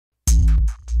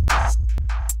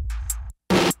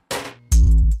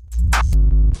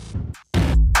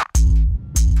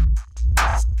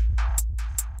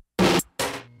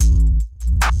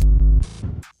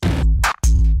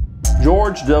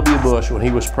George W. Bush, when he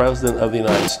was President of the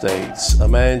United States,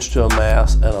 managed to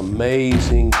amass an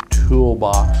amazing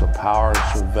toolbox of power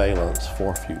and surveillance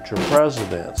for future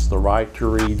presidents. The right to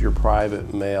read your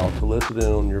private mail, to listen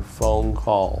in on your phone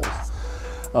calls,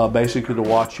 basically to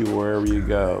watch you wherever you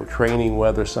go, training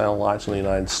weather satellites in the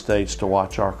United States to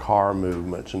watch our car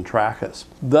movements and track us.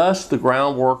 Thus, the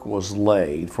groundwork was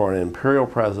laid for an imperial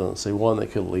presidency, one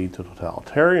that could lead to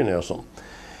totalitarianism.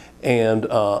 And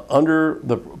under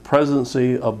the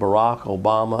presidency of Barack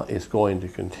Obama, it's going to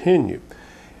continue.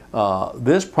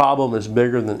 This problem is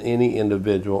bigger than any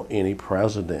individual, any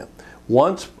president.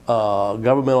 Once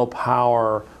governmental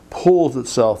power pulls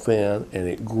itself in and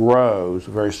it grows,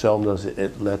 very seldom does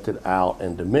it let it out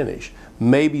and diminish.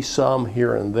 Maybe some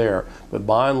here and there, but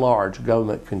by and large,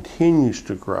 government continues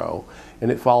to grow,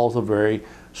 and it follows a very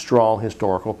strong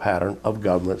historical pattern of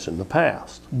governments in the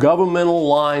past. Governmental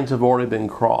lines have already been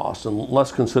crossed, and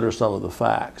let's consider some of the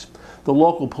facts. The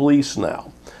local police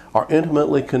now are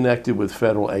intimately connected with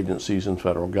federal agencies and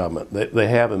federal government. They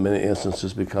have in many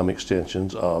instances become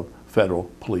extensions of federal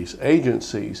police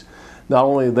agencies. Not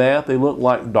only that, they look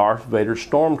like Darth Vader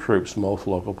stormtroopers, most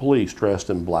local police, dressed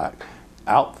in black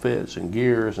outfits and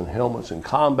gears and helmets and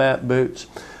combat boots.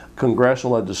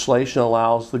 Congressional legislation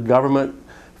allows the government,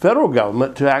 federal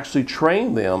government, to actually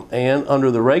train them, and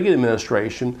under the Reagan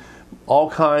administration,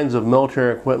 all kinds of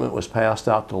military equipment was passed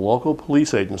out to local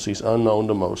police agencies unknown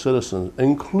to most citizens,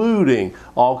 including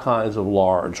all kinds of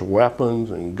large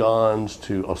weapons and guns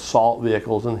to assault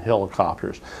vehicles and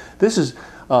helicopters. This is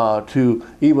to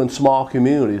even small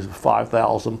communities of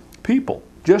 5,000 people.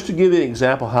 Just to give you an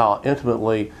example how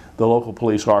intimately the local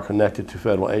police are connected to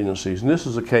federal agencies, and this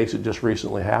is a case that just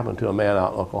recently happened to a man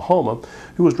out in Oklahoma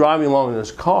who was driving along in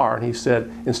his car, and he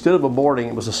said, instead of aborting,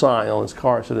 it was a sign on his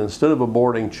car, it said, instead of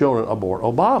aborting children, abort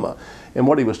Obama. And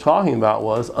what he was talking about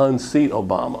was unseat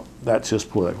Obama. That's his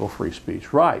political free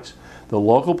speech rights. The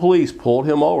local police pulled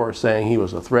him over saying he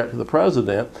was a threat to the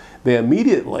president. They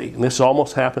immediately, and this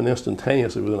almost happened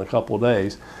instantaneously within a couple of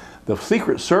days, the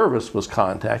Secret Service was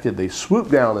contacted. They swooped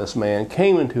down this man,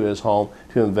 came into his home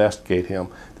to investigate him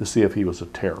to see if he was a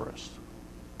terrorist.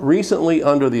 Recently,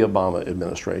 under the Obama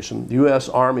administration, the U.S.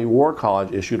 Army War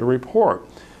College issued a report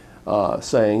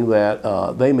saying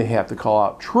that they may have to call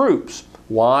out troops.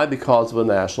 Why? Because of a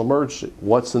national emergency.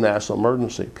 What's the national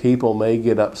emergency? People may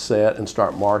get upset and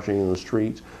start marching in the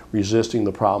streets, resisting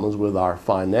the problems with our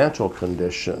financial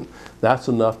condition. That's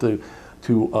enough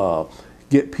to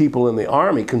get people in the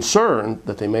Army concerned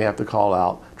that they may have to call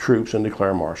out troops and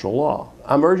declare martial law.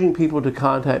 I'm urging people to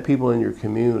contact people in your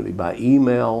community by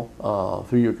email,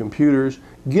 through your computers.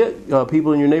 Get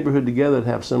people in your neighborhood together that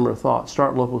have similar thoughts.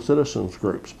 Start local citizens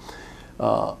groups.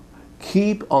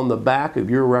 Keep on the back of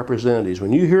your representatives.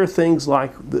 When you hear things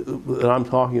like that I'm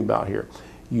talking about here,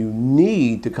 you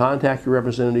need to contact your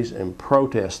representatives and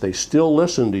protest. They still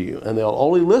listen to you, and they'll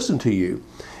only listen to you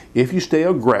if you stay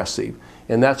aggressive.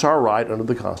 And that's our right under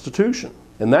the Constitution.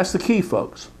 And that's the key,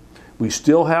 folks. We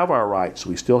still have our rights.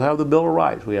 We still have the Bill of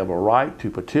Rights. We have a right to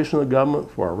petition the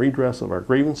government for a redress of our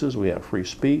grievances. We have free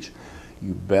speech.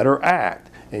 You better act,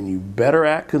 and you better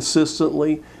act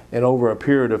consistently and over a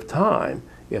period of time.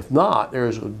 If not,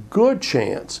 there's a good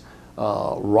chance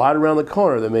right around the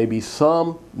corner there may be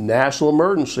some national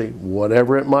emergency,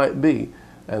 whatever it might be,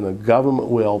 and the government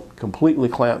will completely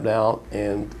clamp down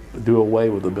and do away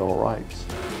with the Bill of Rights.